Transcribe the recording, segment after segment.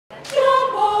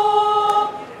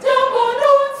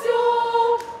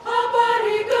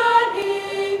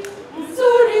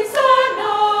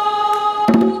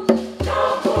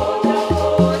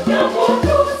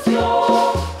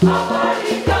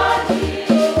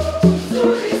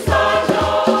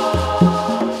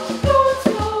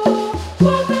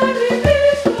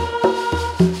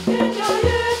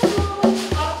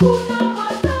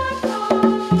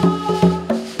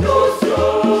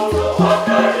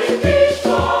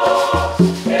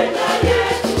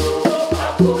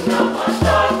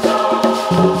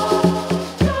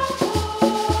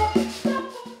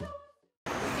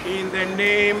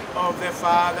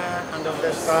Father, and of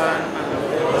the Son, and of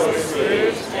the Holy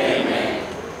Spirit. Amen.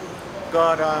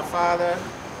 God our Father,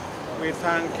 we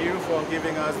thank you for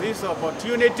giving us this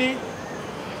opportunity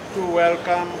to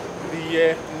welcome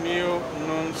the new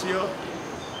nuncio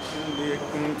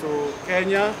into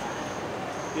Kenya,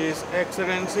 His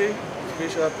Excellency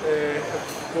Bishop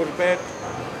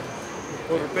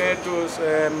Hubertus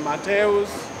Matheus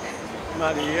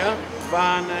Maria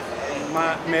van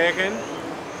Megen,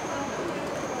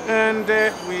 and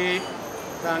we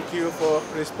thank you for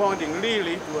responding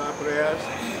really to our prayers,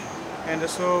 and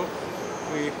so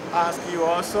we ask you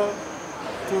also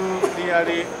to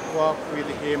really walk with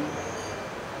him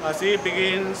as he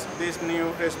begins this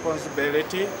new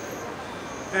responsibility,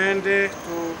 and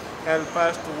to help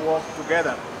us to walk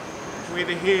together with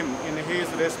him in his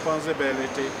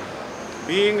responsibility.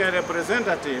 Being a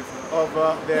representative of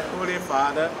the Holy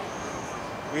Father,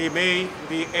 we may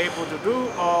be able to do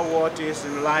all what is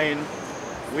in line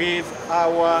with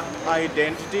our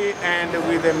identity and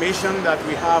with the mission that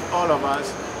we have, all of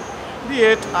us, be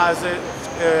it as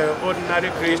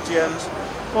ordinary Christians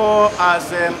or as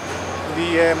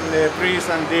the priests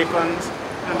and deacons,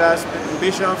 and as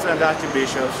bishops and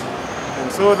archbishops.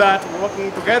 And so that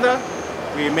working together,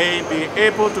 we may be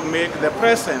able to make the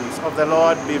presence of the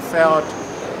Lord be felt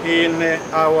in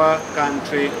our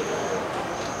country.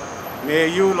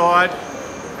 May you, Lord,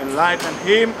 enlighten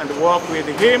him and walk with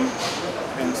him,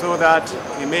 and so that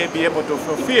he may be able to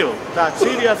fulfill that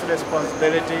serious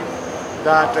responsibility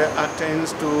that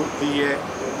attains to the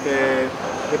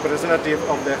representative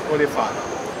of the Holy Father.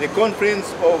 The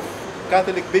Conference of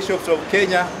Catholic Bishops of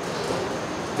Kenya,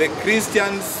 the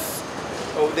Christians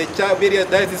of the various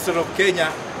dioceses of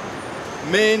Kenya,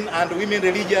 men and women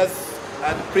religious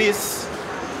and priests,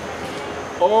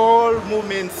 all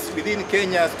movements within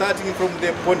Kenya, starting from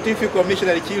the pontifical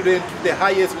missionary children to the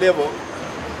highest level,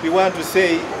 we want to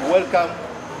say welcome,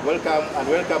 welcome, and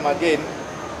welcome again,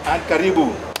 and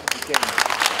karibu.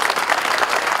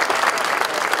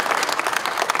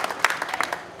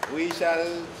 We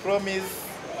shall promise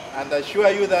and assure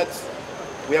you that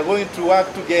we are going to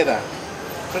work together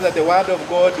so that the Word of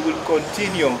God will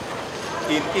continue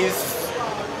in its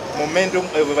momentum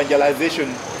of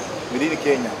evangelization within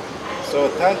Kenya. So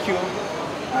thank you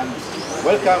and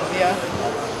welcome here,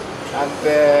 and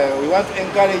we want to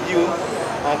encourage you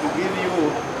and to give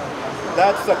you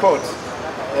that support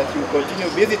that you continue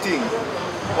visiting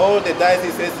all the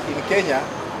dioceses in Kenya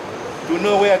to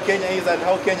know where Kenya is and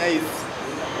how Kenya is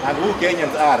and who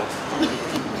Kenyans are.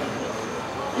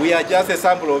 We are just a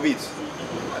sample of it.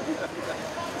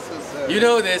 You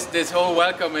know, this whole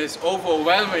welcome is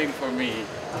overwhelming for me.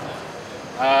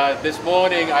 This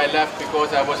morning I left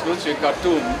because I was nuncio in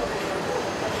Khartoum.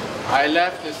 I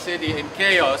left the city in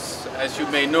chaos, as you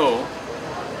may know,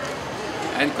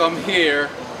 and come here,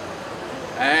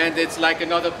 and it's like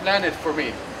another planet for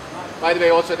me. By the way,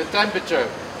 also the temperature.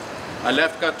 I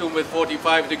left Khartoum with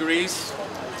 45 degrees,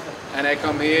 and I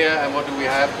come here, and what do we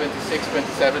have, 26,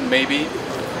 27 maybe.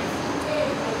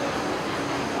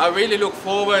 I really look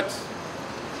forward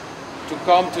to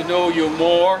come to know you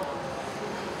more.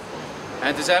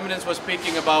 And His Eminence was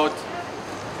speaking about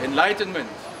enlightenment,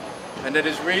 and that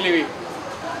is really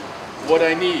what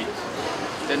I need.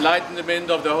 The enlightenment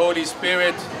of the Holy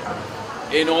Spirit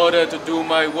in order to do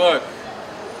my work.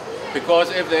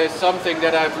 Because if there's something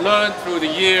that I've learned through the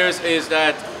years is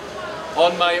that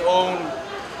on my own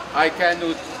I can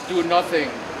do nothing,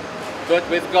 but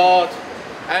with God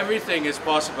everything is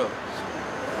possible.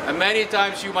 And many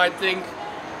times you might think,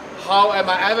 how am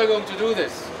I ever going to do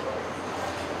this?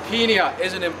 Kenya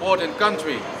is an important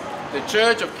country. The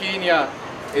Church of Kenya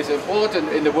is important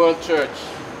in the world church.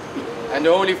 And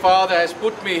the Holy Father has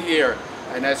put me here,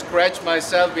 and I scratch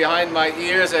myself behind my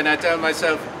ears and I tell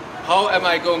myself, how am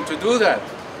I going to do that?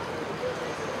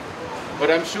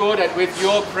 But I'm sure that with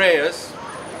your prayers,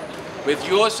 with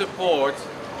your support,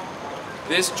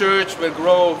 this church will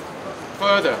grow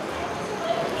further.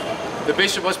 The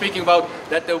Bishop was speaking about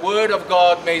that the Word of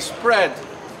God may spread.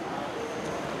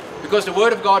 Because the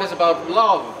Word of God is about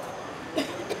love,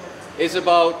 is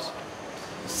about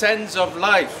sense of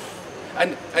life.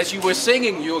 And as you were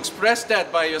singing, you expressed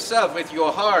that by yourself with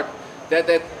your heart, that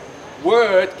that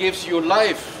Word gives you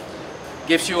life,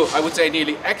 gives you, I would say,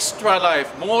 nearly extra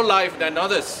life, more life than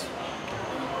others.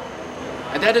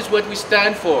 And that is what we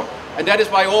stand for. And that is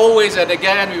why always and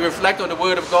again we reflect on the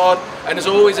Word of God, and it's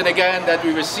always and again that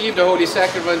we receive the Holy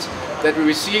Sacraments, that we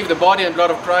receive the body and blood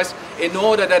of Christ, in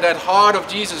order that that heart of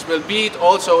Jesus will beat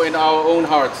also in our own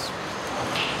hearts.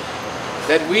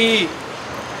 That we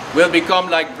will become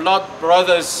like blood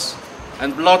brothers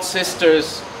and blood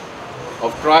sisters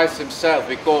of Christ himself,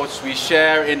 because we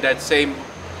share in that same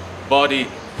body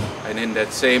and in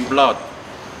that same blood.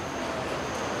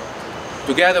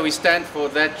 Together we stand for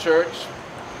that church.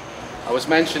 I was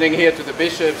mentioning here to the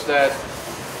bishops that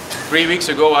 3 weeks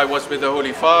ago I was with the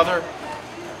Holy Father,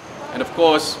 and of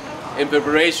course in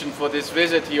preparation for this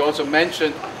visit he also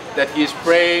mentioned that he is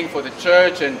praying for the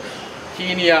church in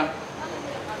Kenya,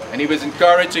 and he was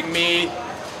encouraging me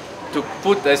to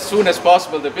put as soon as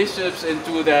possible the bishops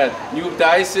into the new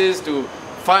diocese, to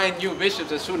find new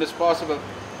bishops as soon as possible,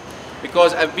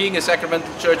 because being a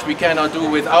sacramental church we cannot do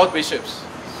without bishops.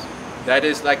 That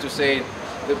is like to say,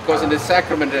 because in the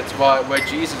sacrament that's where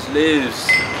Jesus lives,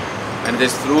 and it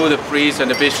is through the priests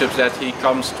and the bishops that he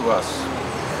comes to us.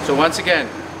 So once again,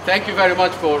 thank you very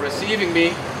much for receiving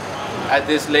me at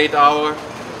this late hour.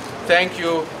 Thank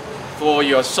you for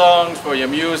your songs, for your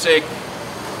music.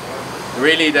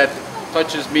 Really, that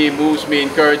touches me, moves me,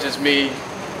 encourages me.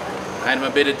 And I'm a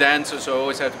bit of a dancer, so I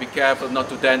always have to be careful not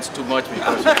to dance too much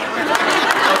because...